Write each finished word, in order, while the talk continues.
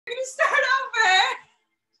to start over.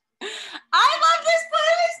 I love this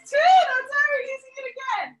playlist too. That's why we're using it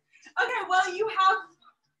again. Okay, well, you have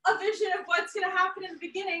a vision of what's going to happen in the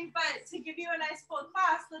beginning, but to give you a nice full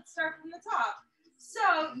class, let's start from the top.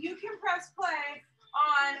 So you can press play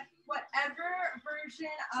on whatever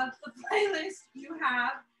version of the playlist you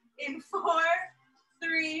have in 4,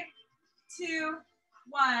 3, 2,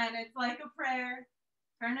 1. It's like a prayer.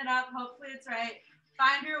 Turn it up. Hopefully it's right.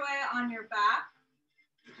 Find your way on your back.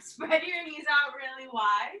 Spread your knees out really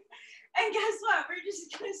wide. And guess what? We're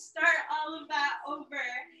just going to start all of that over.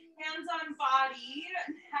 Hands on body.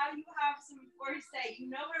 Now you have some foresight.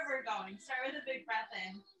 You know where we're going. Start with a big breath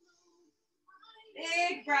in.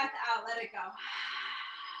 Big breath out. Let it go.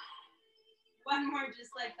 One more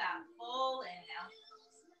just like that. Full inhale.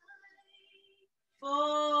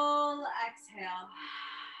 Full exhale.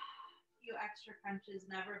 Few extra crunches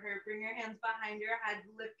never hurt. Bring your hands behind your head.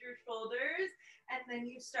 Lift your shoulders. And then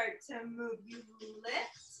you start to move. You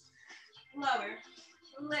lift, lower,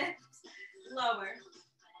 lift, lower.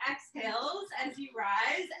 Exhales as you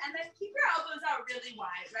rise. And then keep your elbows out really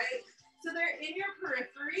wide, right? So they're in your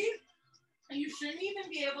periphery. You shouldn't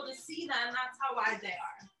even be able to see them. That's how wide they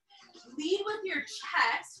are. Lead with your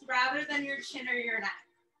chest rather than your chin or your neck.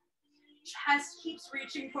 Chest keeps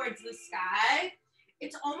reaching towards the sky.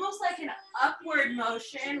 It's almost like an upward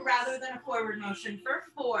motion rather than a forward motion for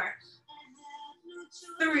 4,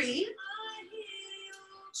 3,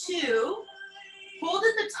 2, hold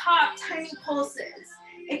at the top, tiny pulses.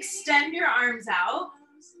 Extend your arms out.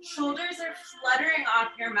 Shoulders are fluttering off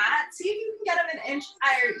your mat. See if you can get them an inch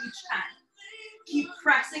higher each time. Keep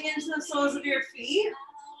pressing into the soles of your feet.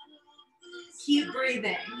 Keep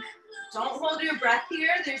breathing. Don't hold your breath here.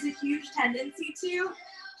 There's a huge tendency to.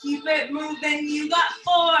 Keep it moving. You got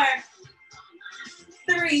 4,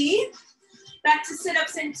 3, back to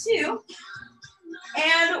sit-ups in 2,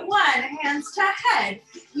 and 1. Hands to head.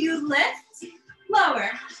 You lift, lower,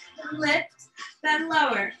 lift, then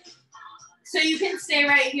lower. So you can stay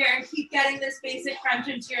right here and keep getting this basic crunch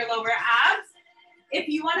into your lower abs. If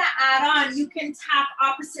you want to add on, you can tap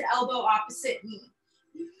opposite elbow, opposite knee.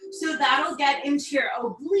 So that'll get into your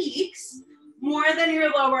obliques more than your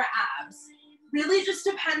lower abs. Really just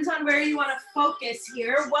depends on where you want to focus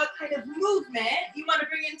here, what kind of movement you want to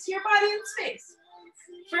bring into your body and space.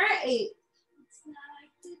 For 8,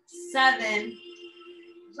 7,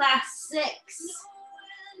 last 6,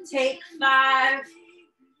 take 5,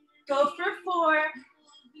 go for 4,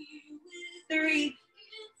 3,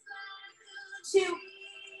 2,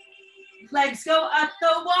 legs go up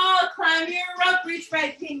the wall, climb your rope, reach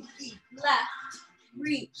right pinky, left,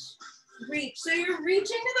 reach, reach. So you're reaching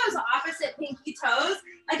to those opposite pinky toes.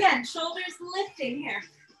 Again, shoulders lifting here.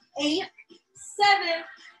 8, 7,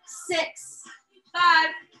 6, 5,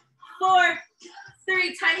 4,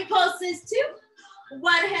 3, tiny pulses, 2,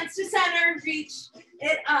 1, hands to center, reach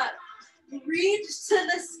it up. Reach to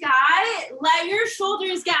the sky. Let your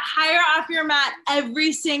shoulders get higher off your mat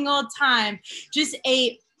every single time. Just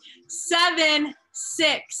 8, 7,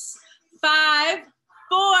 6, 5,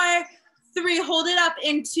 4, 3. Hold it up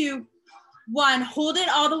into 1. Hold it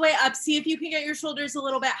all the way up. See if you can get your shoulders a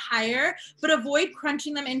little bit higher, but avoid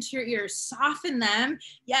crunching them into your ears. Soften them.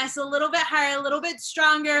 Yes, a little bit higher, a little bit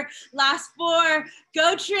stronger. Last 4.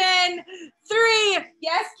 Go, Trin. 3.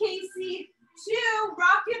 Yes, Casey. 2.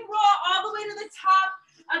 Rock and roll all the way to the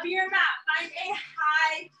top of your mat. Find a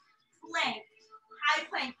high plank. High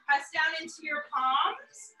plank. Press down into your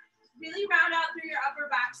palms. Really round out through your upper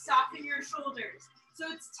back. Soften your shoulders.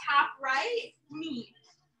 So it's tap right, knee.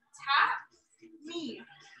 Tap, knee.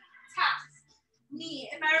 Tap, knee.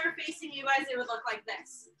 If I were facing you guys, it would look like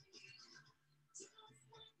this.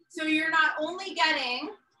 So you're not only getting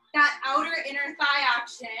that outer inner thigh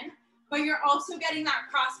action, but you're also getting that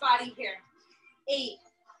cross body here. 8,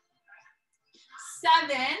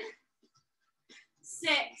 7,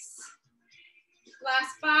 6,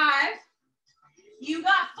 last 5, you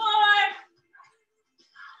got 4,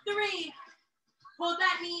 3, hold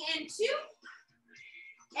that knee in 2,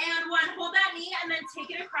 and 1, hold that knee and then take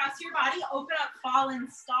it across your body, open up fallen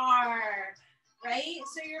star, right?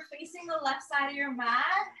 So you're facing the left side of your mat,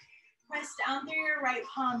 press down through your right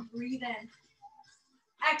palm, breathe in.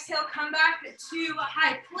 Exhale, come back to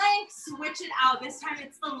high plank, switch it out. This time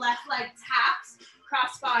it's the left leg taps,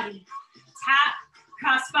 cross body. Tap,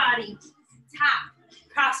 cross body. Tap,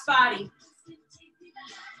 cross body.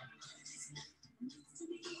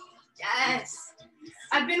 Yes.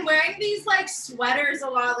 I've been wearing these like sweaters a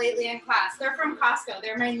lot lately in class. They're from Costco.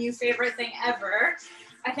 They're my new favorite thing ever.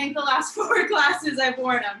 I think the last 4 classes I've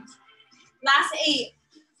worn them. Last 8,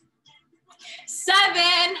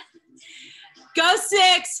 7, Go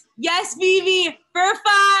 6. Yes, Vivi. For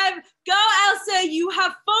 5. Go, Elsa. You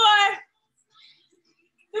have 4.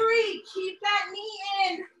 3. Keep that knee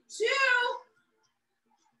in. 2.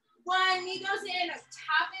 1. Knee goes in.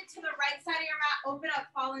 Tap it to the right side of your mat. Open up,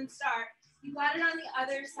 fallen star. You got it on the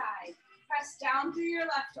other side. Press down through your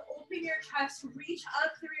left to open your chest. Reach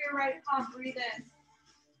up through your right palm. Breathe in.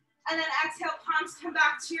 And then exhale, palms come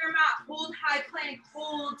back to your mat. Hold high plank.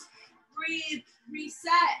 Hold. Breathe.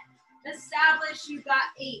 Reset. Establish. You got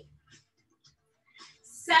 8.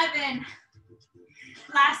 7.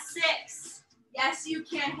 Last 6. Yes, you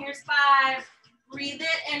can. Here's 5. Breathe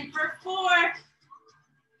it in for 4.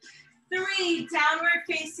 3. Downward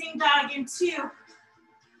facing dog in 2.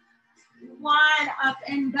 1. Up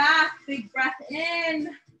and back. Big breath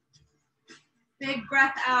in. Big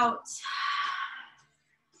breath out.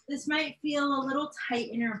 This might feel a little tight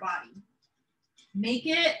in your body. Make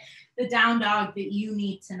it the down dog that you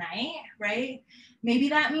need tonight, right? Maybe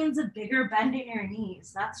that means a bigger bend in your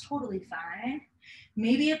knees. That's totally fine.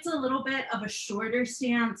 Maybe it's a little bit of a shorter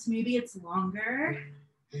stance. Maybe it's longer.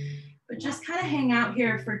 But just kind of hang out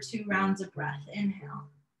here for 2 rounds of breath. Inhale.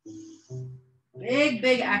 Big,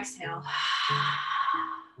 big exhale.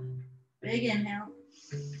 Big inhale.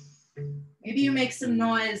 Maybe you make some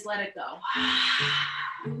noise, let it go.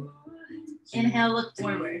 Inhale, look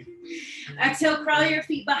forward. Exhale, crawl your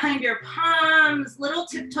feet behind your palms, little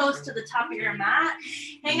tiptoes to the top of your mat.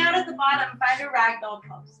 Hang out at the bottom, find a ragdoll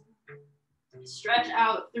pose. Stretch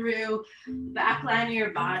out through the back line of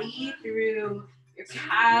your body, through your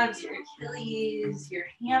calves, your Achilles, your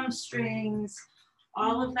hamstrings,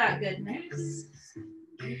 all of that goodness.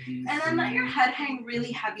 And then let your head hang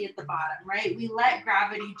really heavy at the bottom, right? We let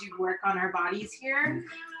gravity do work on our bodies here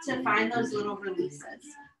to find those little releases.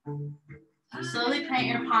 Slowly plant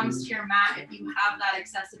your palms to your mat if you have that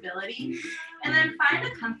accessibility. And then find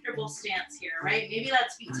a comfortable stance here, right? Maybe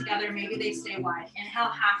that's feet together, maybe they stay wide. Inhale,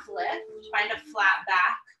 half lift, find a flat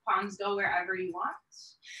back, palms go wherever you want.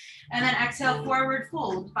 And then exhale, forward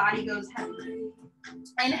fold, body goes heavy.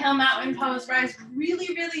 Inhale, mountain pose, rise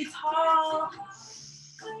really, really tall.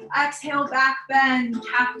 Exhale, back bend,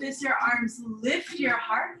 cactus your arms, lift your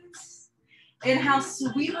heart. Inhale,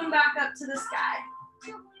 sweep them back up to the sky.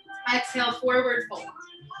 Exhale, forward fold.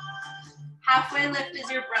 Halfway lift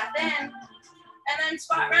is your breath in. And then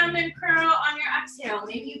squat round and curl on your exhale.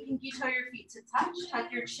 Maybe you pinky toe your feet to touch.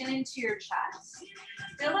 Tuck your chin into your chest.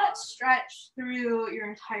 Feel that stretch through your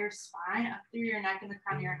entire spine, up through your neck and the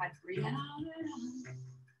crown of your head. Breathe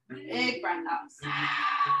in. Big breath out.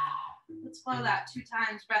 Let's flow that 2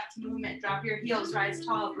 times. Breath to movement. Drop your heels. Rise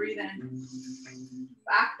tall. Breathe in.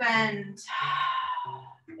 Back bend.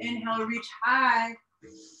 Inhale, reach high.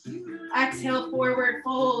 Exhale, forward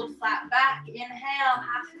fold, flat back. Inhale,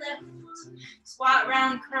 half lift. Squat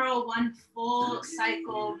round, curl, 1 full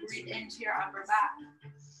cycle. Breathe into your upper back.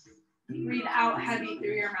 Breathe out heavy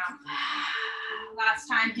through your mouth. Last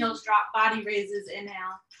time, heels drop, body raises.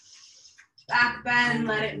 Inhale. Back bend,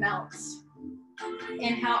 let it melt.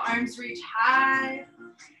 Inhale, arms reach high.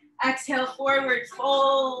 Exhale, forward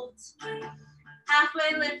fold.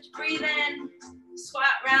 Halfway lift, breathe in.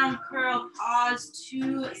 Squat round, curl, pause,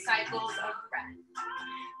 2 cycles of breath.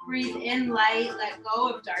 Breathe in light, let go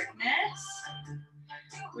of darkness.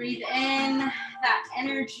 Breathe in that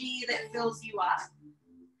energy that fills you up.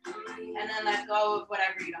 And then let go of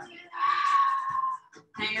whatever you don't need.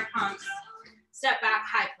 Hang your palms, step back,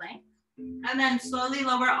 high plank. And then slowly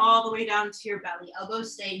lower all the way down to your belly.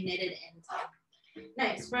 Elbows stay knitted in.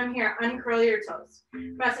 Nice, from here, uncurl your toes.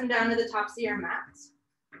 Press them down to the tops of your mat.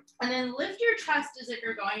 And then lift your chest as if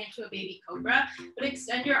you're going into a baby cobra, but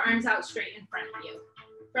extend your arms out straight in front of you.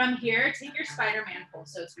 From here, take your Spider-Man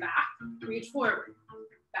pose. So it's back, reach forward,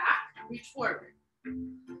 back, reach forward.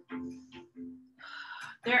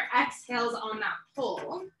 There are exhales on that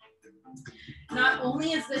pull. Not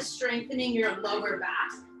only is this strengthening your lower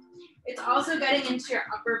back, it's also getting into your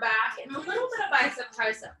upper back and a little bit of bicep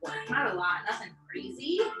tricep work. Not a lot, nothing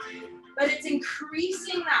crazy, but it's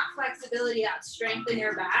increasing that flexibility, that strength in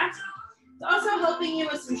your back. It's also helping you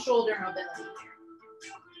with some shoulder mobility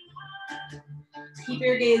here. Keep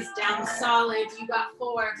your gaze down solid. You got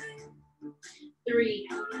 4, 3,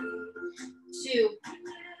 2,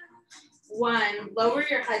 1. Lower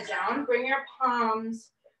your head down. Bring your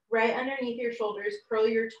palms right underneath your shoulders. Curl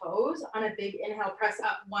your toes. On a big inhale, press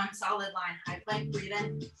up 1 solid line. High plank, breathe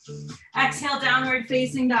in. Exhale, downward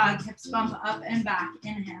facing dog. Hips bump up and back.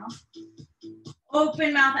 Inhale.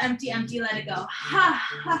 Open mouth, empty, empty, let it go. Ha,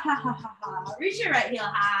 ha, ha, ha, ha, ha. Reach your right heel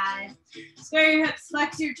high. Square your hips,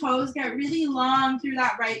 flex your toes, get really long through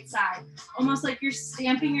that right side. Almost like you're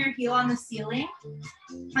stamping your heel on the ceiling.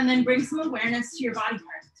 And then bring some awareness to your body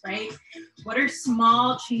parts, right? What are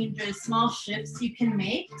small changes, small shifts you can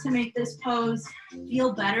make to make this pose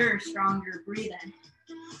feel better or stronger? Breathe in.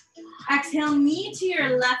 Exhale, knee to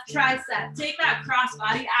your left tricep. Take that cross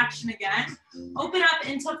body action again. Open up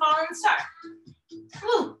into fallen star.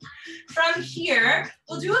 Woo. From here,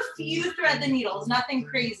 we'll do a few thread the needles, nothing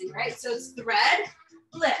crazy, right? So it's thread,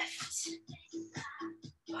 lift.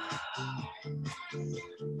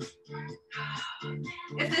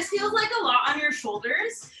 If this feels like a lot on your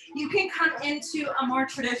shoulders, you can come into a more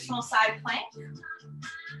traditional side plank,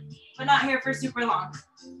 but not here for super long.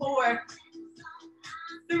 4,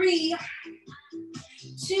 3,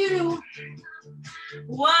 2,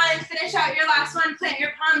 1. Finish out your last one. Plant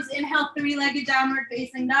your palms. Inhale, three-legged downward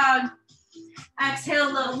facing dog.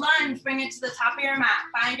 Exhale, little lunge. Bring it to the top of your mat.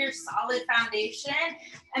 Find your solid foundation,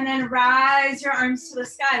 and then rise your arms to the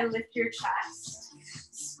sky. Lift your chest.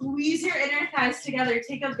 Squeeze your inner thighs together.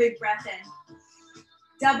 Take a big breath in.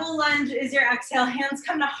 Double lunge is your exhale. Hands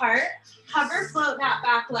come to heart. Hover, float that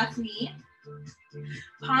back left knee.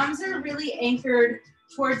 Palms are really anchored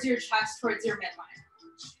towards your chest, towards your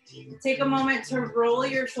midline. Take a moment to roll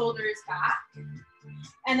your shoulders back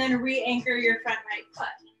and then re-anchor your front right foot.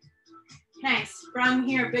 Nice. From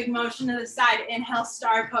here, big motion to the side. Inhale,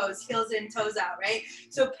 star pose. Heels in, toes out, right?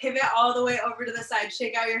 So pivot all the way over to the side.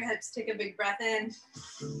 Shake out your hips. Take a big breath in.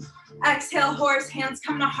 Exhale, horse. Hands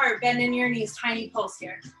come to heart. Bend in your knees. Tiny pulse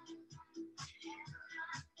here.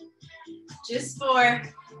 Just 4,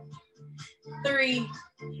 3.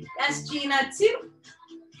 Yes, Gina. 2.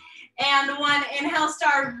 And 1. Inhale,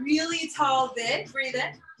 star. Really tall vid. Breathe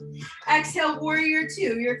in. Exhale, warrior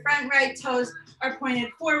 2. Your front right toes are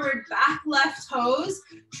pointed forward, back left toes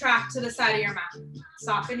track to the side of your mat.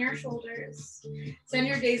 Soften your shoulders. Send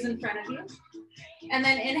your gaze in front of you. And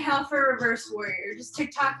then inhale for reverse warrior. Just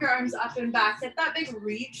tick-tock your arms up and back. Get that big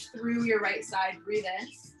reach through your right side. Breathe in.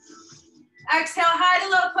 Exhale, high to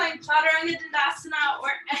low plank, chaturanga dandasana, or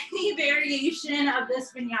any variation of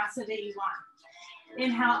this vinyasa that you want.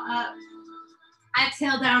 Inhale up.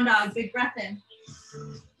 Exhale, down dog. Big breath in.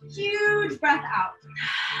 Huge breath out.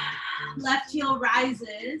 Left heel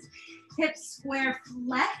rises, hips square,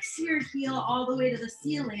 flex your heel all the way to the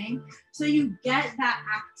ceiling so you get that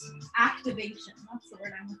activation. That's the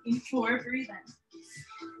word I'm looking for. Breathe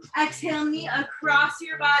in. Exhale, knee across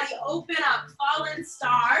your body, open up, fallen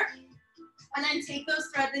star, and then take those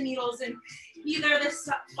thread the needles in either this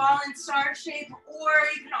fallen star shape, or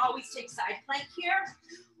you can always take side plank here,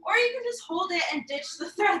 or you can just hold it and ditch the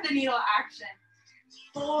thread the needle action.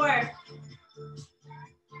 4,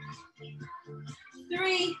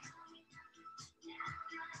 3,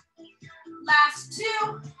 last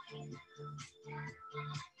 2,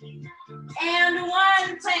 and 1.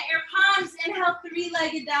 Plant your palms. Inhale,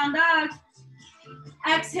 three-legged down dog.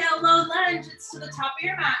 Exhale, low lunge. It's to the top of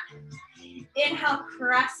your mat. Inhale,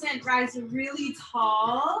 crescent, rise really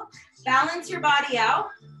tall. Balance your body out.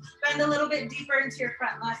 Bend a little bit deeper into your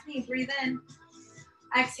front left knee. Breathe in.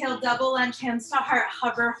 Exhale, double lunge, hands to heart,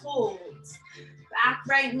 hover, hold. Back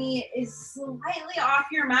right knee is slightly off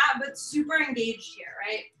your mat, but super engaged here,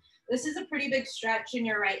 right? This is a pretty big stretch in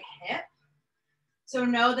your right hip. So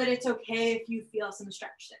know that it's okay if you feel some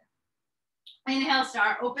stretch there. Inhale,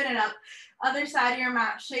 star, open it up. Other side of your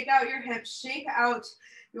mat, shake out your hips, shake out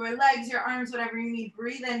your legs, your arms, whatever you need.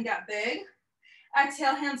 Breathe in, get big.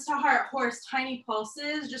 Exhale, hands to heart, horse, tiny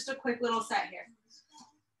pulses. Just a quick little set here.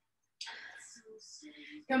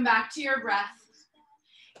 Come back to your breath.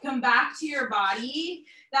 Come back to your body,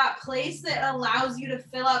 that place that allows you to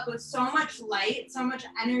fill up with so much light, so much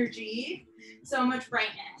energy, so much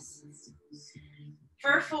brightness.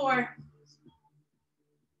 For 4,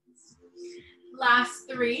 last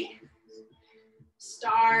 3,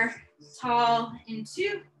 star, tall in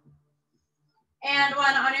 2, and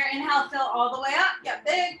 1. On your inhale, fill all the way up, get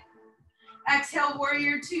big. Exhale,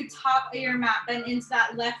 warrior 2, top of your mat, bend into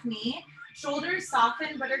that left knee. Shoulders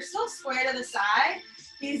soften, but are still square to the side.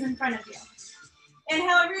 Gaze in front of you.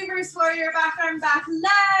 Inhale, reverse warrior, back arm, back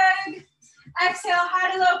leg. Exhale,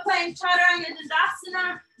 high to low plank, chaturanga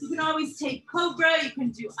dandasana. You can always take cobra, you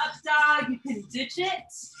can do up dog, you can ditch it.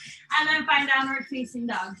 And then find downward facing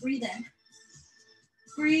dog. Breathe in.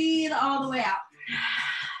 Breathe all the way out.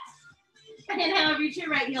 Inhale, reach your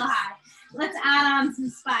right heel high. Let's add on some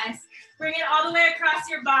spice. Bring it all the way across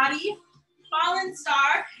your body. Fallen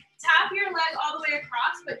star. Tap your leg all the way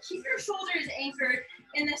across, but keep your shoulders anchored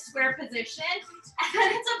in this square position. And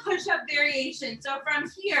then it's a push-up variation. So from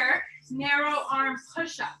here, narrow arm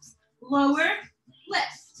push-ups. lower,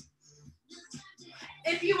 lift.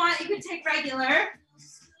 If you want, you can take regular.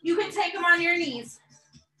 You can take them on your knees.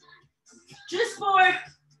 Just 4,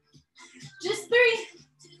 just 3,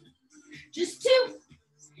 just 2,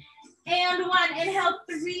 and 1. Inhale,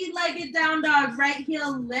 3-legged down dog. Right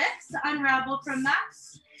heel lifts, unravel from that.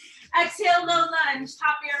 Exhale, low lunge,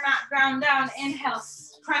 top of your mat, ground down. Inhale,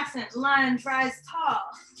 crescent, lunge, rise tall.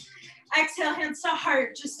 Exhale, hands to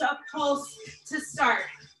heart, just a pulse to start.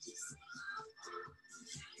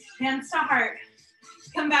 Hands to heart.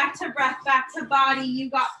 Come back to breath, back to body. You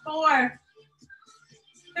got 4,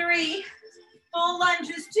 3, full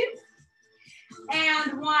lunges, 2,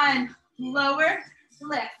 and 1. Lower,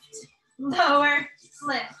 lift, lower,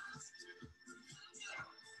 lift.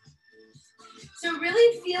 So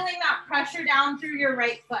really feeling that pressure down through your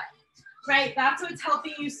right foot, right? That's what's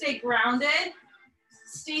helping you stay grounded,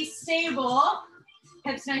 stay stable,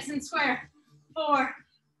 hips nice and square. 4,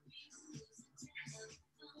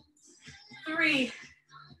 3,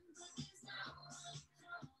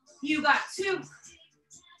 you got 2.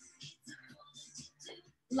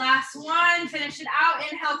 Last 1, finish it out.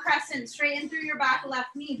 Inhale, crescent, straighten through your back,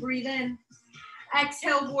 left knee, breathe in.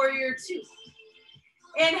 Exhale, warrior 2.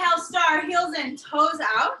 Inhale, star, heels in, toes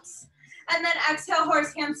out. And then exhale,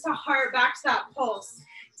 horse, hands to heart, back to that pulse.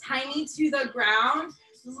 Tiny to the ground,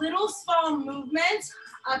 little small movement,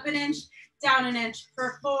 up an inch, down an inch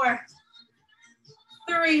for 4,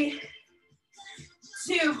 3,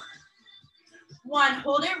 2, 1.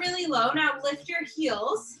 Hold it really low. Now lift your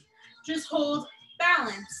heels. Just hold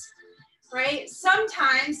balance, right?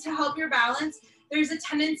 Sometimes to help your balance, there's a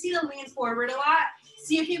tendency to lean forward a lot.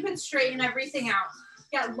 See if you can straighten everything out.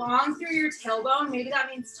 Get long through your tailbone. Maybe that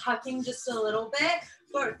means tucking just a little bit,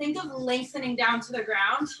 but think of lengthening down to the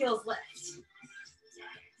ground. Heels lift.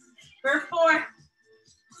 For 4,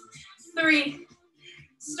 3,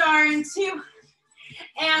 star and 2,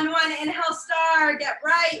 and 1. Inhale, star, get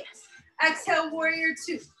right. Exhale, warrior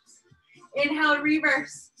 2. Inhale,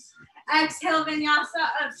 reverse. Exhale, vinyasa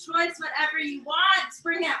of choice, whatever you want.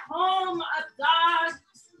 Bring it home, up dog,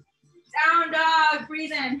 down dog,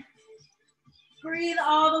 breathe in. Breathe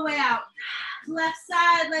all the way out. Left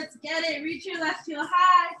side, let's get it. Reach your left heel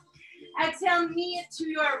high. Exhale, knee to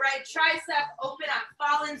your right tricep. Open up,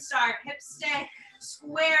 fallen star, hips stay.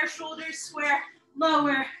 Square, shoulders square,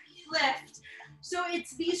 lower, lift. So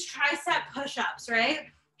it's these tricep push-ups, right?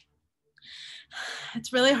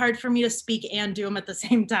 It's really hard for me to speak and do them at the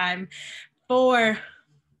same time. 4,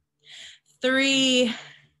 3,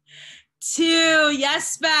 2,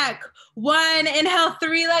 yes, back. 1, inhale,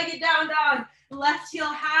 3-legged down dog. Left heel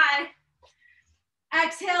high.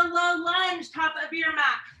 Exhale, low lunge, top of your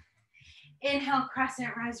mat. Inhale,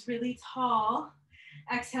 crescent, rise really tall.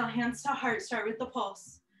 Exhale, hands to heart, start with the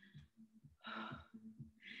pulse.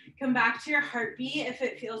 Come back to your heartbeat if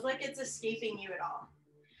it feels like it's escaping you at all,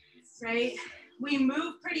 right? We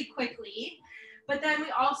move pretty quickly, but then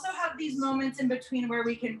we also have these moments in between where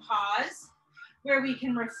we can pause, where we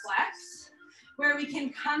can reflect, where we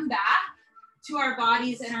can come back to our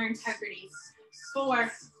bodies and our integrity.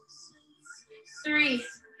 4, 3,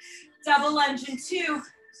 double lunge in 2,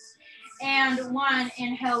 and 1.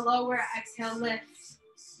 Inhale, lower, exhale, lift.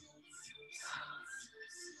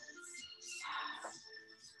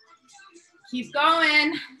 Keep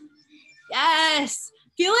going. Yes.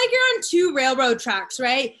 Feel like you're on 2 railroad tracks,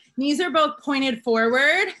 right? Knees are both pointed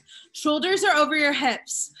forward. Shoulders are over your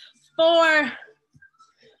hips. 4.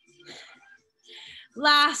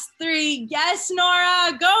 Last 3. Yes,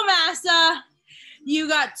 Nora. Go, Massa. You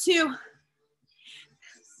got 2.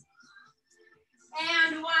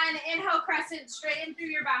 And 1. Inhale, crescent, straighten through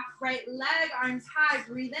your back. Right leg, arms high.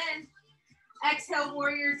 Breathe in. Exhale,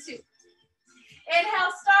 warrior 2.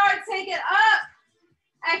 Inhale, star, take it up.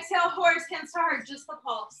 Exhale, horse, hands to heart, just the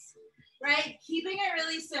pulse, right? Keeping it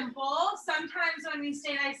really simple. Sometimes when we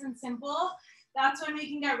stay nice and simple, that's when we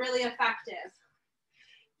can get really effective.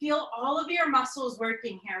 Feel all of your muscles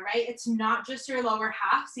working here, right? It's not just your lower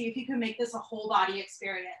half. See if you can make this a whole body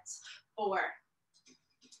experience. 4,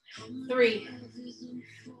 3,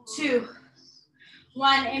 2,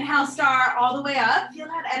 1. Inhale, star, all the way up. Feel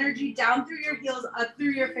that energy down through your heels, up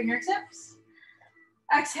through your fingertips.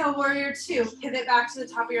 Exhale, warrior 2. Pivot back to the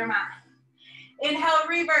top of your mat. Inhale,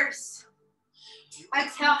 reverse.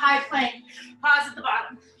 Exhale, high plank. Pause at the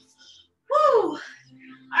bottom. Woo!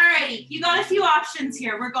 Alrighty, you got a few options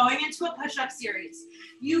here. We're going into a push-up series.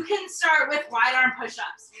 You can start with wide arm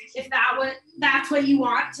push-ups. If that's what you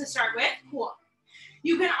want to start with, cool.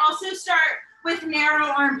 You can also start with narrow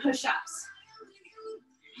arm push-ups,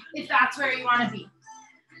 if that's where you want to be.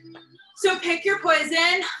 So pick your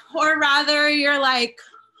poison, or rather you're like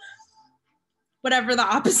whatever the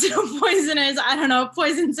opposite of poison is. I don't know,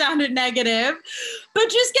 poison sounded negative, but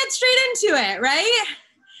just get straight into it, right?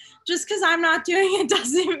 Just because I'm not doing it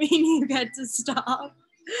doesn't mean you get to stop.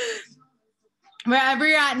 Wherever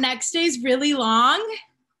you're at, next day's really long.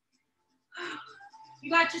 You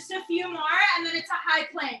got just a few more, and then it's a high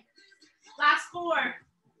plank. Last 4,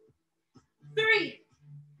 3,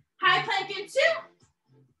 high plank in 2,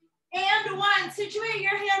 and 1. Situate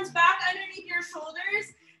your hands back underneath your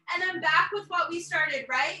shoulders, and then back with what we started,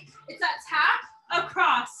 right? It's that tap,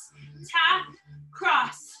 across, tap,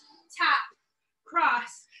 cross, tap,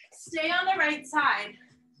 cross. Stay on the right side.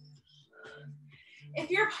 If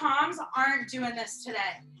your palms aren't doing this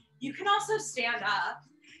today, you can also stand up.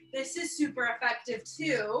 This is super effective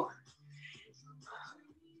too.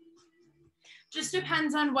 Just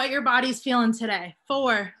depends on what your body's feeling today.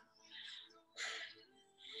 4,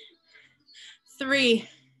 3,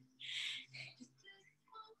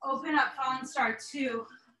 open up, fallen star. 2,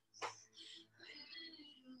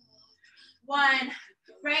 1,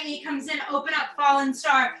 right knee comes in, open up, fallen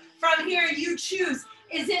star. From here, you choose.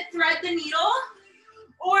 Is it thread the needle?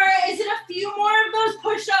 Or is it a few more of those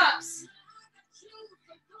push-ups?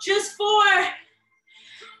 Just 4.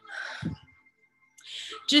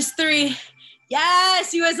 Just 3.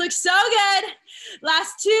 Yes, you guys look so good.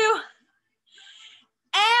 Last 2.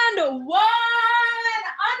 And 1.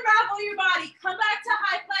 Unravel your body. Come back to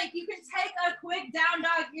high plank. You can take a quick down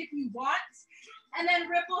dog if you want. And then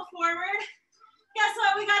ripple forward. Guess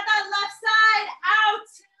what? We got that left side. Out.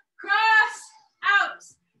 Cross. Out.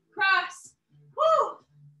 Cross. Woo.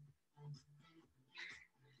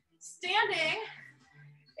 Standing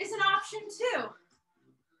is an option too,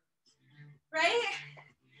 right?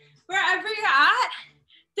 Wherever you're at,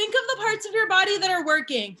 think of the parts of your body that are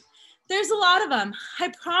working. There's a lot of them,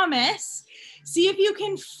 I promise. See if you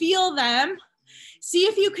can feel them. See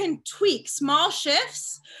if you can tweak small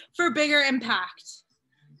shifts for bigger impact.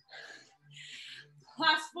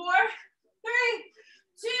 Last 4, 3,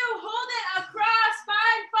 2, hold it across,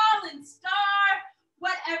 find fallen star.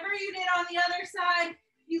 Whatever you did on the other side,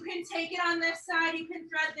 you can take it on this side. You can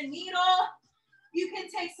thread the needle. You can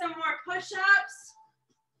take some more push-ups.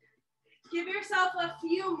 Give yourself a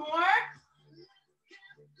few more.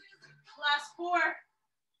 Last 4,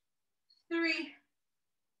 3,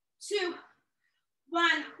 2,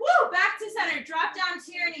 1. Woo, back to center. Drop down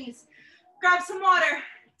to your knees. Grab some water.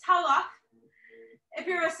 Towel off. If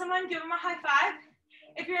you're with someone, give them a high five.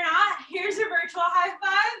 If you're not, here's your virtual high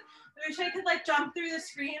five. I wish I could like jump through the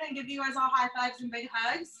screen and give you guys all high fives and big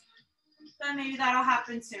hugs. Then maybe that'll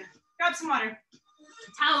happen soon. Grab some water.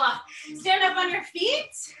 Towel off. Stand up on your feet.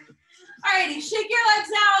 Alrighty, shake your legs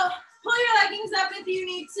out. Pull your leggings up if you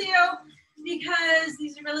need to, because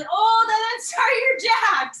these are really old, and then start your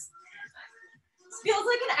jacks. This feels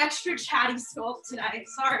like an extra chatty sculpt today,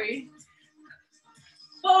 sorry.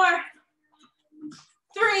 4,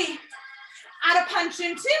 3, add a punch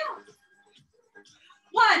in 2.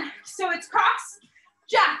 1, so it's cross,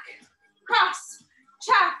 jack, cross,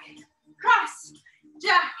 jack, cross,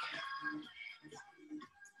 jack.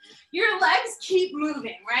 Your legs keep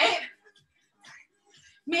moving, right?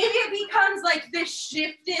 Maybe it becomes like this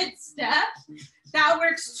shifted step. That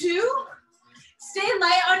works too. Stay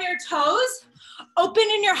light on your toes, open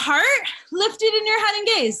in your heart, lifted in your head and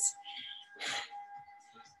gaze.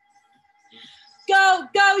 Go,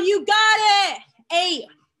 go, you got it. 8,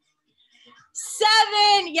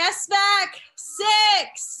 7, yes, back.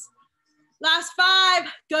 6, last 5,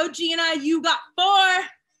 go Gina, you got 4.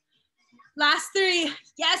 Last 3,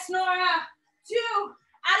 yes, Nora. 2,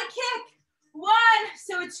 add a kick. 1,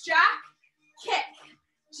 so it's jack, kick,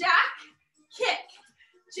 jack, kick,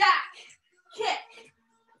 jack, kick.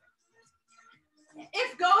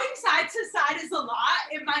 If going side to side is a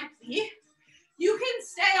lot, it might be. You can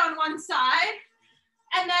stay on one side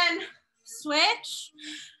and then switch.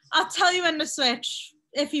 I'll tell you when to switch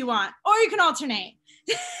if you want, or you can alternate.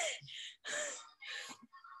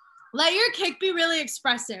 Let your kick be really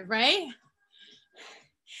expressive, right?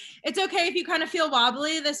 It's okay if you kind of feel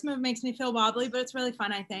wobbly. This move makes me feel wobbly, but it's really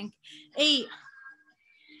fun, I think. 8,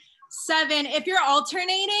 7, if you're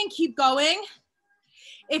alternating, keep going.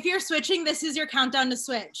 If you're switching, this is your countdown to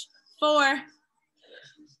switch. 4,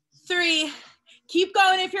 3, keep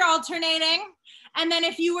going if you're alternating. And then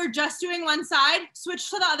if you were just doing one side,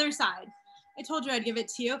 switch to the other side. I told you I'd give it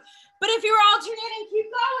to you. But if you were alternating, keep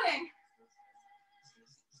going.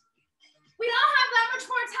 We don't have that much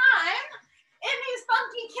more time in these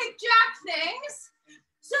funky kick jack things.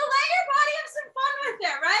 So let your body have some fun with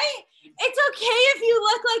it, right? It's okay if you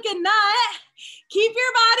look like a nut. Keep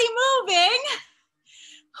your body moving.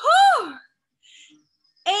 Whew.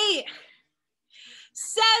 8,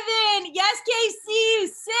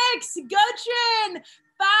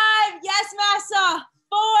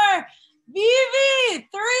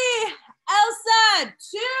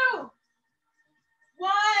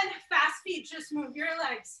 feet, just move your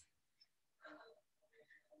legs.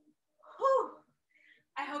 Whew.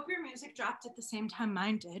 I hope your music dropped at the same time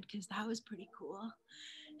mine did, because that was pretty cool.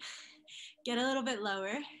 Get a little bit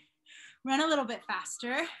lower, run a little bit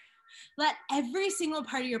faster. Let every single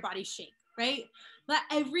part of your body shake, right? Let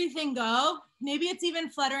everything go. Maybe it's even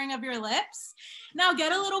fluttering of your lips. Now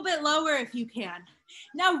get a little bit lower if you can.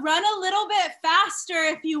 Now run a little bit faster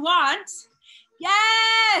if you want.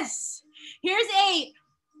 Yes. Here's 8.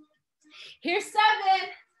 Here's 7.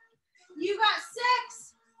 You got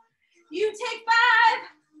 6. You take 5.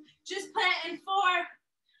 Just plant in 4.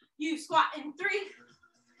 You squat in 3,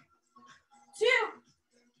 2,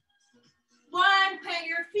 1. Plant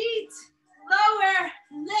your feet. Lower.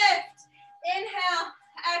 Lift. Inhale.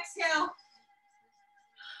 Exhale.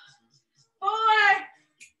 4,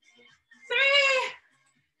 3,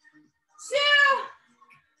 2.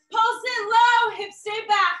 Pulse it low. Hips stay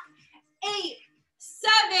back. 8,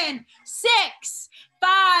 7, 6,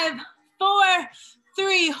 5, 4,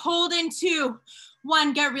 3. Hold in 2,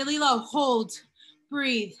 1. Get really low. Hold.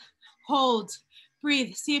 Breathe. Hold.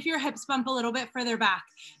 Breathe. See if your hips bump a little bit further back.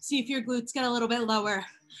 See if your glutes get a little bit lower.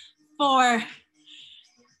 4,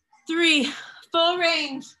 3. Full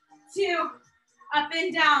range. 2. Up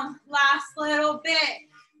and down. Last little bit.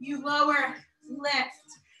 You lower,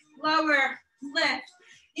 lift, lower, lift.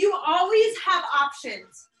 You always have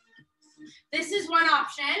options. This is one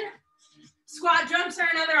option. Squat jumps are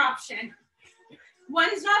another option.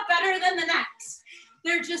 One's not better than the next.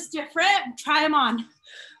 They're just different. Try them on.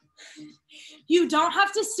 You don't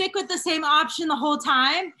have to stick with the same option the whole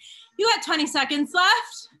time. You got 20 seconds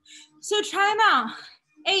left. So try them out.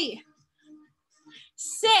 8,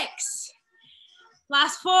 6,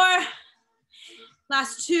 last 4,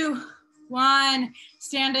 last 2, 1.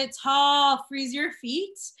 Stand it tall, freeze your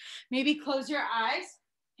feet. Maybe close your eyes.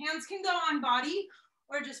 Hands can go on body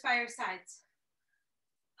or just by your sides.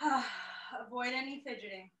 Avoid any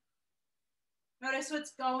fidgeting. Notice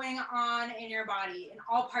what's going on in your body, in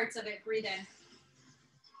all parts of it. Breathe in.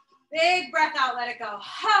 Big breath out, let it go.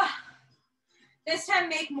 This time,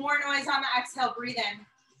 make more noise on the exhale. Breathe in.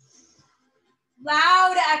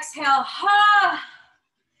 Loud exhale.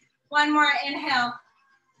 One more inhale.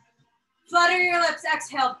 Flutter your lips,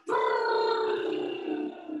 exhale.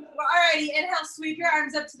 Alrighty, inhale, sweep your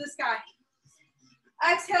arms up to the sky.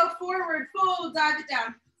 Exhale, forward, fold, dive it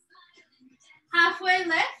down. Halfway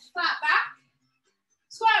lift, flat back.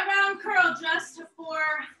 Squat, round, curl, just for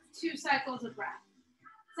 2 cycles of breath.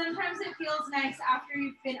 Sometimes it feels nice after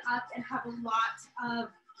you've been up and have a lot of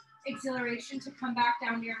exhilaration to come back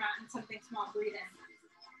down to your mat in something small. Breathe in.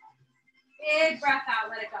 Big breath out,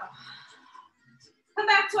 let it go. Come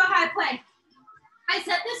back to a high plank. I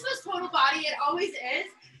said this was total body, it always is,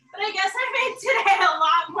 but I guess I made today a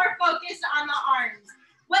lot more focused on the arms.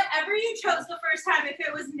 Whatever you chose the first time, if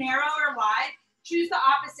it was narrow or wide, choose the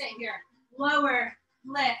opposite here. Lower,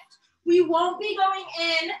 lift. We won't be going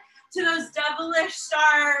in to those devilish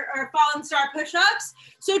star or fallen star push-ups,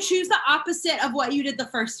 so choose the opposite of what you did the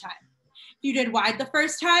first time. If you did wide the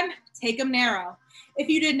first time, take them narrow. If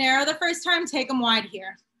you did narrow the first time, take them wide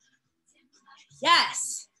here.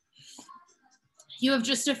 Yes. You have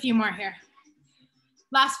just a few more here.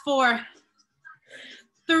 Last 4,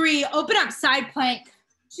 3, open up, side plank.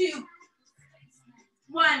 2,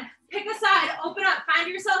 1, pick a side, open up, find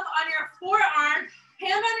yourself on your forearm,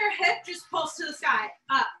 hand on your hip, just pulse to the sky,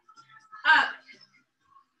 up, up.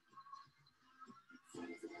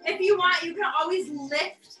 If you want, you can always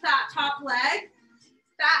lift that top leg.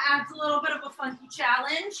 That adds a little bit of a funky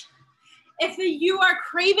challenge. If you are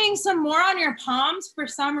craving some more on your palms for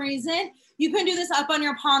some reason, you can do this up on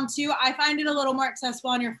your palm too. I find it a little more accessible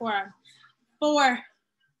on your forearm. 4,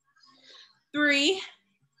 3,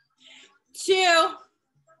 2,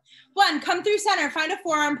 1. Come through center. Find a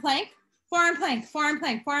forearm plank. Forearm plank, forearm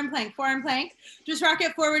plank, forearm plank, forearm plank. Just rock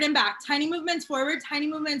it forward and back. Tiny movements forward, tiny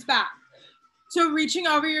movements back. So reaching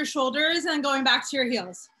over your shoulders and going back to your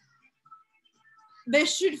heels.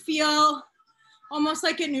 This should feel almost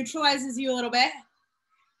like it neutralizes you a little bit.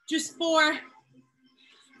 Just 4,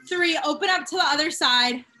 3, open up to the other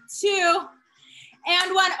side. 2,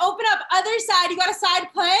 and 1, open up, other side. You got a side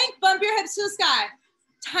plank, bump your hips to the sky.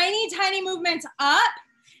 Tiny, tiny movements up.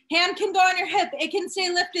 Hand can go on your hip. It can stay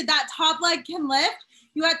lifted. That top leg can lift.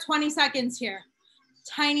 You got 20 seconds here.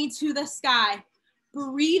 Tiny to the sky.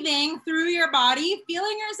 Breathing through your body,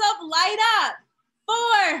 feeling yourself light up.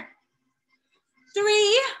 4,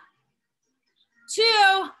 3, 2,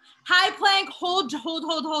 high plank, hold, hold,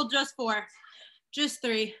 hold, hold, just 4, just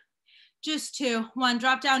 3, just 2, 1,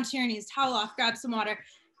 drop down to your knees, towel off, grab some water.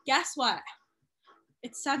 Guess what?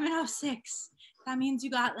 It's 7:06. That means you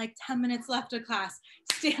got like 10 minutes left of class.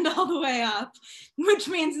 Stand all the way up, which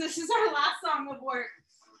means this is our last song of work.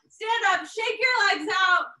 Stand up, shake your legs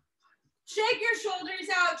out, shake your shoulders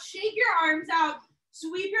out, shake your arms out,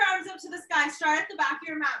 sweep your arms up to the sky, start at the back of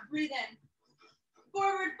your mat, breathe in.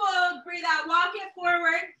 Forward fold, breathe out, walk it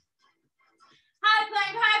forward.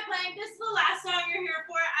 High plank, this is the last song you're here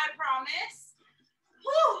for, I promise.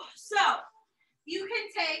 Whew. So, you can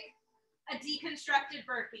take a deconstructed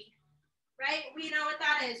burpee, right? We know what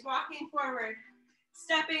that is, walking forward,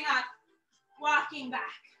 stepping up, walking back.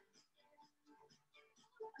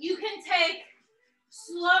 You can take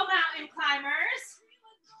slow mountain climbers,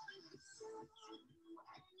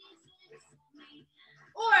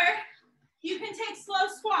 or you can take slow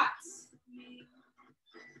squats.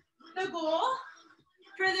 The goal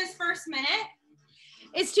for this first minute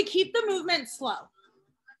is to keep the movement slow.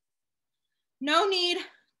 No need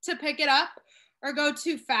to pick it up or go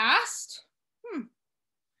too fast. And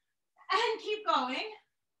keep going.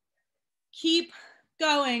 Keep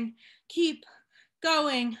going. Keep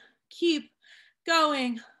going. Keep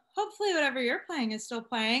going. Hopefully whatever you're playing is still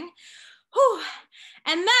playing. Whew.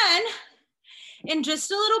 And then in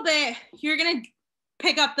just a little bit, you're gonna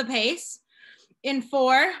pick up the pace. In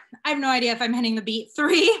 4, I have no idea if I'm hitting the beat.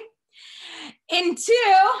 3, in 2,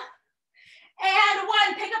 and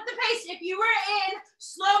 1, pick up the pace. If you were in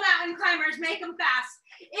slow mountain climbers, make them fast.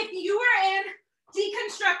 If you were in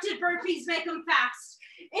deconstructed burpees, make them fast.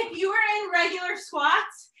 If you were in regular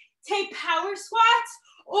squats, take power squats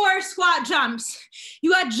or squat jumps. You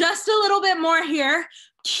got just a little bit more here.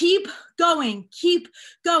 Keep going, keep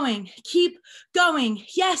going, keep going.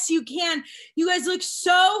 Yes, you can. You guys look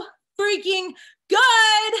so freaking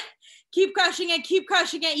good. Keep crushing it, keep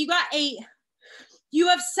crushing it. You got 8. You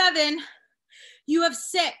have 7. You have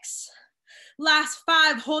 6. Last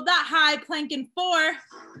 5. Hold that high plank in 4,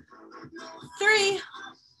 3,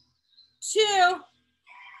 2,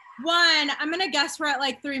 1. I'm gonna guess we're at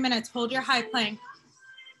like 3 minutes. Hold your high plank.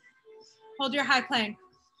 Hold your high plank.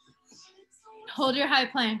 Hold your high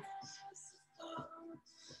plank.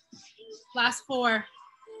 Last 4.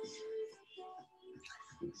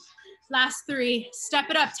 Last 3. Step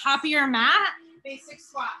it up, top of your mat. Basic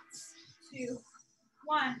squats. 2,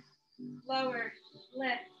 1. Lower,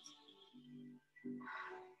 lift.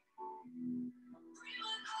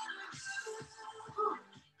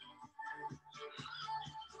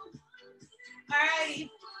 Alrighty.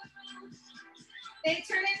 They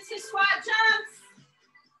turn into squat jumps.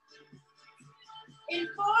 In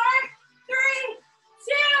 4, 3,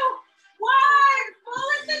 2, 1. Full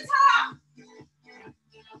at the top.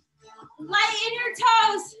 Lighten your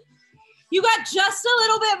toes. You got just a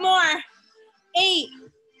little bit more. 8,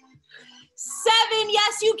 7.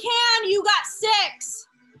 Yes, you can. You got 6.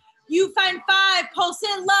 You find 5. Pulse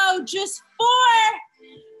it low. Just 4.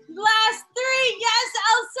 Last 3. Yes,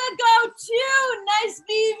 Elsa, go 2. Nice,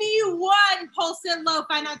 Vivi. 1. Pulse it low.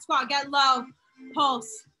 Find that squat. Get low.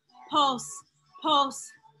 Pulse, pulse,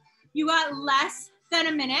 pulse. You got less than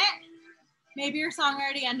a minute. Maybe your song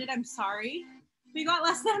already ended. I'm sorry. We got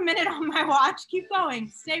less than a minute on my watch. Keep going.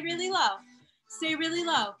 Stay really low. Stay really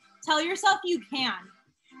low. Tell yourself you can.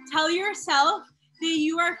 Tell yourself that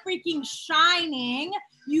you are freaking shining.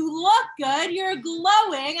 You look good. You're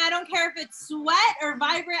glowing. I don't care if it's sweat or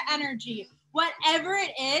vibrant energy. Whatever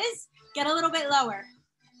it is, get a little bit lower.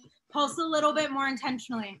 Pulse a little bit more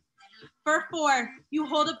intentionally. For 4, you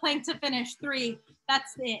hold a plank to finish. 3,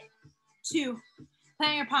 that's it. 2,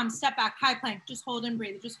 plant your palms, step back, high plank. Just hold and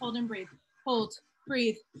breathe. Just hold and breathe. Hold,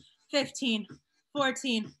 breathe. 15,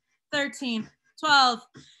 14, 13, 12,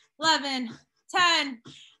 11, 10,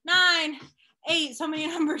 9, 8. So many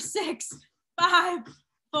numbers. 6, 5,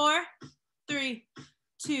 4, 3,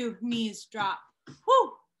 2. Knees drop.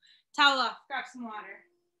 Whoo! Towel off. Grab some water.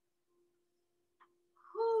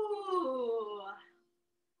 Whoo!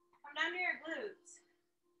 Come down to your glutes.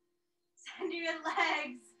 Send your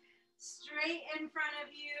legs straight in front of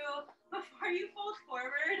you. Before you fold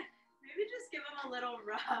forward, maybe just give them a little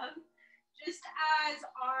rub. Just as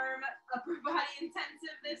arm, upper body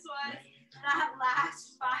intensive this was, that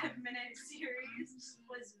last 5-minute series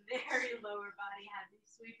was very lower body heavy.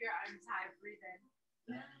 Sweep your arms high, breathe in.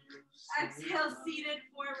 Exhale, seated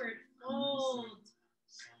forward, fold.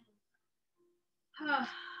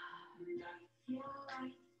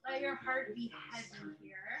 Let your heart be heavy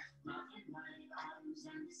here.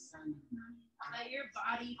 Let your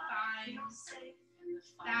body find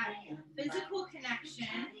that physical connection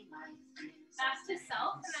back to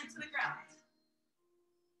self and then to the ground.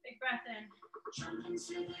 Big breath in.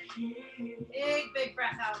 Big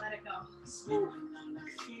breath out, let it go.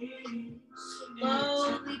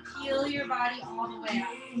 Slowly peel your your body all the way up.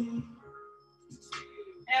 And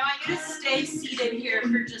I want you to stay seated here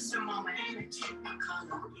for just a moment.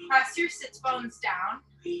 Press your sits bones down.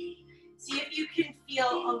 See if you can feel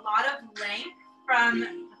a lot of length from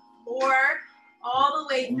the floor all the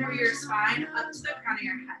way through your spine up to the crown of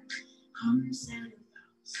your head.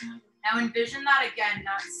 Now envision that again,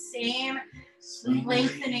 that same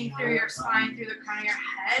lengthening through your spine, through the crown of your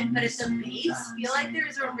head, but at the base, feel like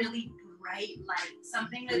there's a really bright light,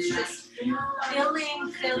 something that's just filling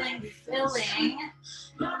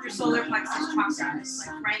your solar plexus chakra,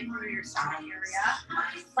 like right through your spine area.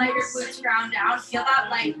 Let your glutes ground down. Feel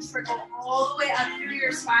that light trickle all the way up through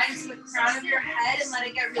your spine to the crown of your head, and let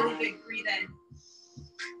it get really big. Breathe in.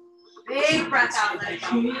 Big breath out, let it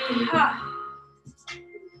go.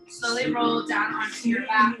 Slowly roll down onto your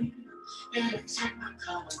back.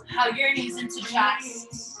 Hug your knees into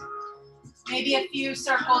chest. Maybe a few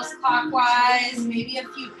circles clockwise, maybe a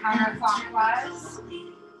few counterclockwise.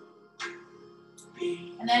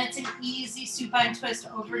 And then it's an easy supine twist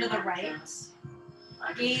over to the right.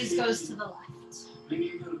 Gaze goes to the left.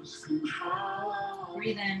 Breathe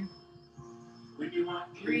in.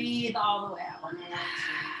 Breathe all the way out.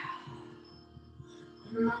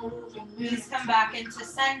 Knees come back into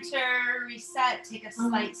center, reset, take a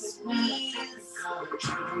slight squeeze,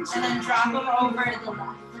 and then drop them over to the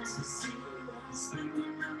left.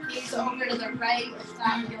 Gaze over to the right if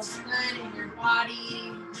that feels good in your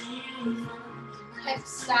body. Hips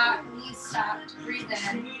stacked, knees stacked, breathe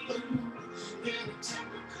in.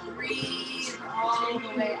 Breathe all the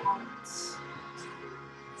way out.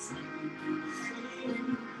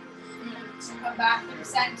 Come back through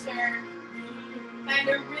center. Find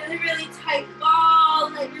a really, really tight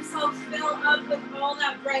ball. Let yourself fill up with all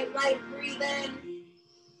that bright light. Breathe in.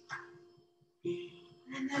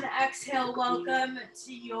 And then exhale, welcome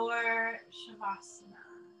to your Shavasana.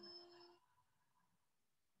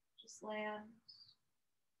 Just land.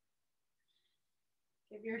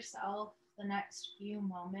 Give yourself the next few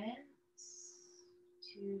moments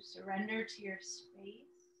to surrender to your space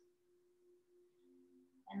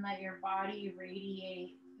and let your body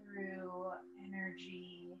radiate through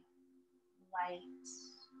energy, light,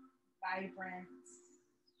 vibrance,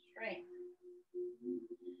 strength.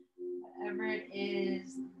 Whatever it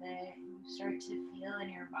is that you start to feel in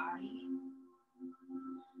your body,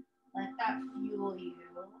 let that fuel you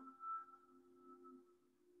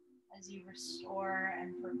as you restore and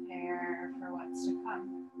prepare for what's to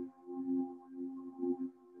come.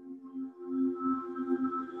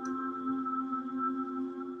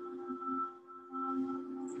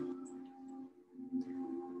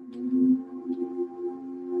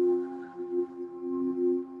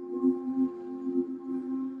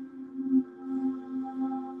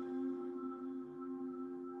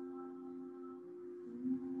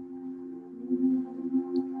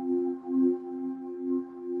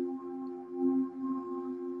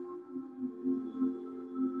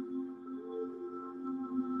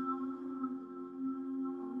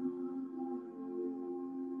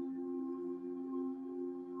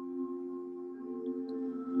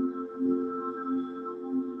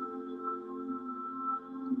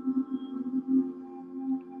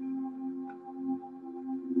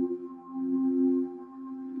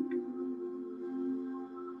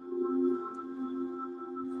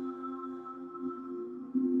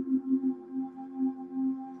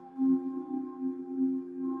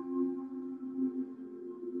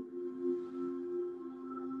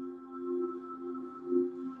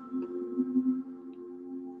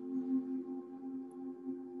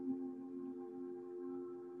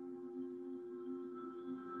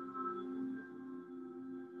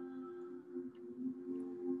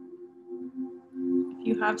 If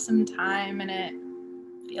you have some time and it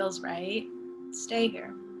feels right, stay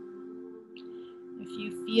here. If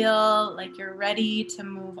you feel like you're ready to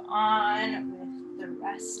move on with the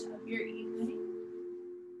rest of your evening,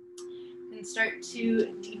 then start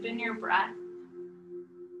to deepen your breath.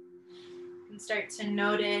 And start to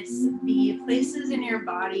notice the places in your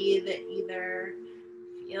body that either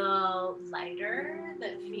feel lighter,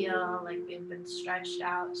 that feel like they've been stretched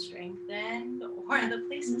out, strengthened, or the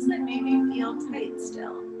places that maybe feel tight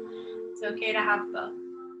still. It's okay to have both.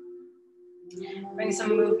 Bring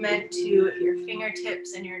some movement to your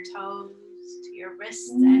fingertips and your toes, to your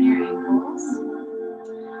wrists and your ankles.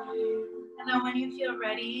 And then when you feel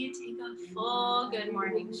ready, take a full good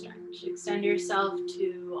morning stretch. Extend yourself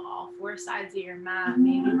to all four sides of your mat,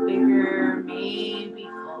 maybe bigger, maybe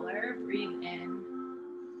fuller. Breathe in.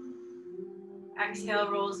 Exhale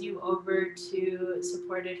rolls you over to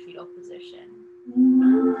supported fetal position.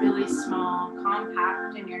 Really small,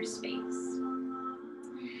 compact in your space.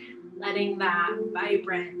 letting that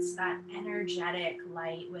vibrance, that energetic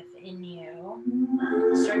light within you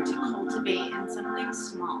start to cultivate in something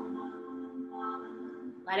small.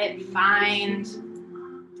 Let it find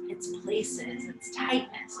its places, its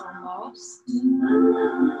tightness almost.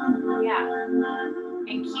 Yeah.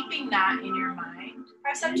 And keeping that in your mind,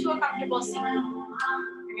 press up to a comfortable seat.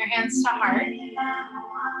 Bring your hands to heart.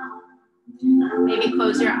 Maybe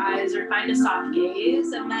close your eyes or find a soft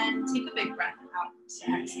gaze, and then take a big breath out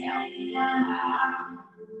to exhale.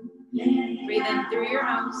 Breathe in through your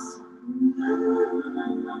nose.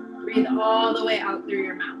 Breathe all the way out through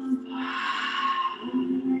your mouth.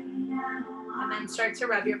 And then start to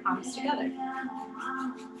rub your palms together.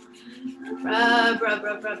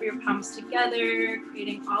 Rub your palms together,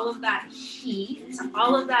 creating all of that heat,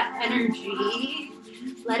 all of that energy,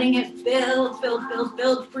 letting it build.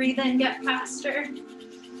 Breathe in, get faster.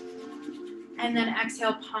 And then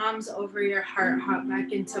exhale, palms over your heart, hop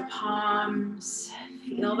back into palms.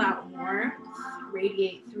 Feel that warmth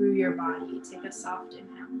radiate through your body. Take a soft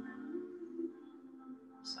inhale.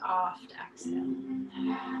 Soft exhale.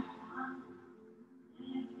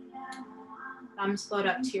 Thumbs float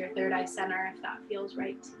up to your third eye center if that feels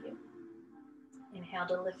right to you. Inhale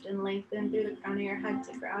to lift and lengthen through the crown of your head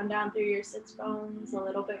to ground down through your sits bones. A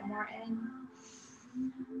little bit more in.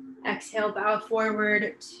 Exhale, bow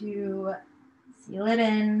forward to seal it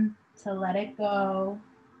in, to let it go,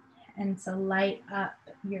 and to light up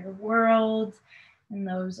your world and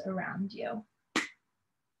those around you.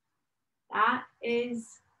 That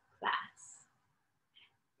is class.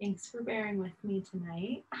 Thanks for bearing with me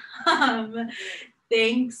tonight.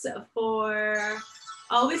 Thanks for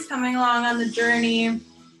always coming along on the journey.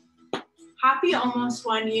 Happy almost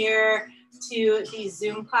 1 year to these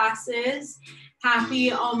Zoom classes.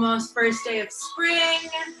 Happy almost first day of spring.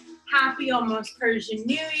 Happy almost Persian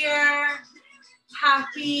New Year.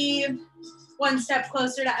 Happy one step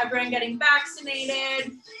closer to everyone getting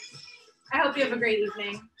vaccinated. I hope you have a great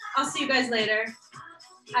evening. I'll see you guys later.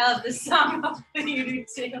 I love this song. Hopefully you do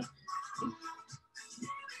too.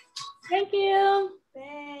 Thank you.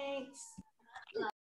 Thanks.